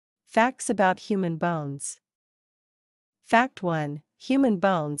Facts about human bones. Fact 1. Human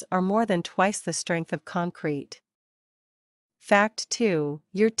bones are more than twice the strength of concrete. Fact 2.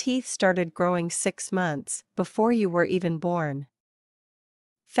 Your teeth started growing 6 months before you were even born.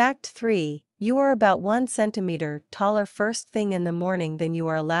 Fact 3. You are about 1 centimeter taller first thing in the morning than you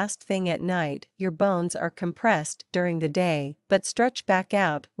are last thing at night. Your bones are compressed during the day but stretch back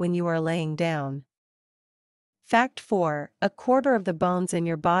out when you are laying down. Fact 4. A quarter of the bones in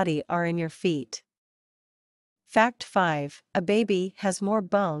your body are in your feet. Fact 5. A baby has more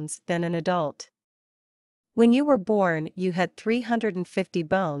bones than an adult. When you were born, you had 350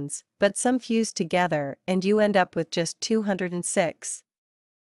 bones, but some fused together and you end up with just 206.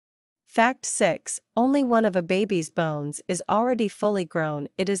 Fact 6. Only one of a baby's bones is already fully grown.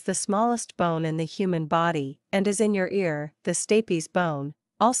 It is the smallest bone in the human body and is in your ear, the stapes bone,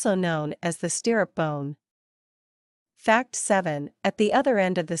 also known as the stirrup bone. Fact 7. At the other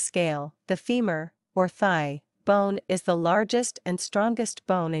end of the scale, the femur, or thigh, bone is the largest and strongest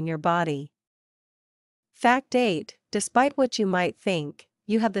bone in your body. Fact 8. Despite what you might think,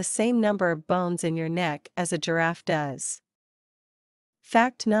 you have the same number of bones in your neck as a giraffe does.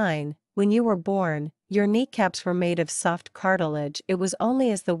 Fact 9. When you were born, your kneecaps were made of soft cartilage. It was only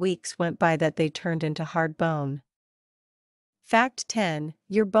as the weeks went by that they turned into hard bone. Fact 10.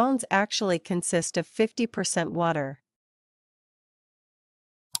 Your bones actually consist of 50% water.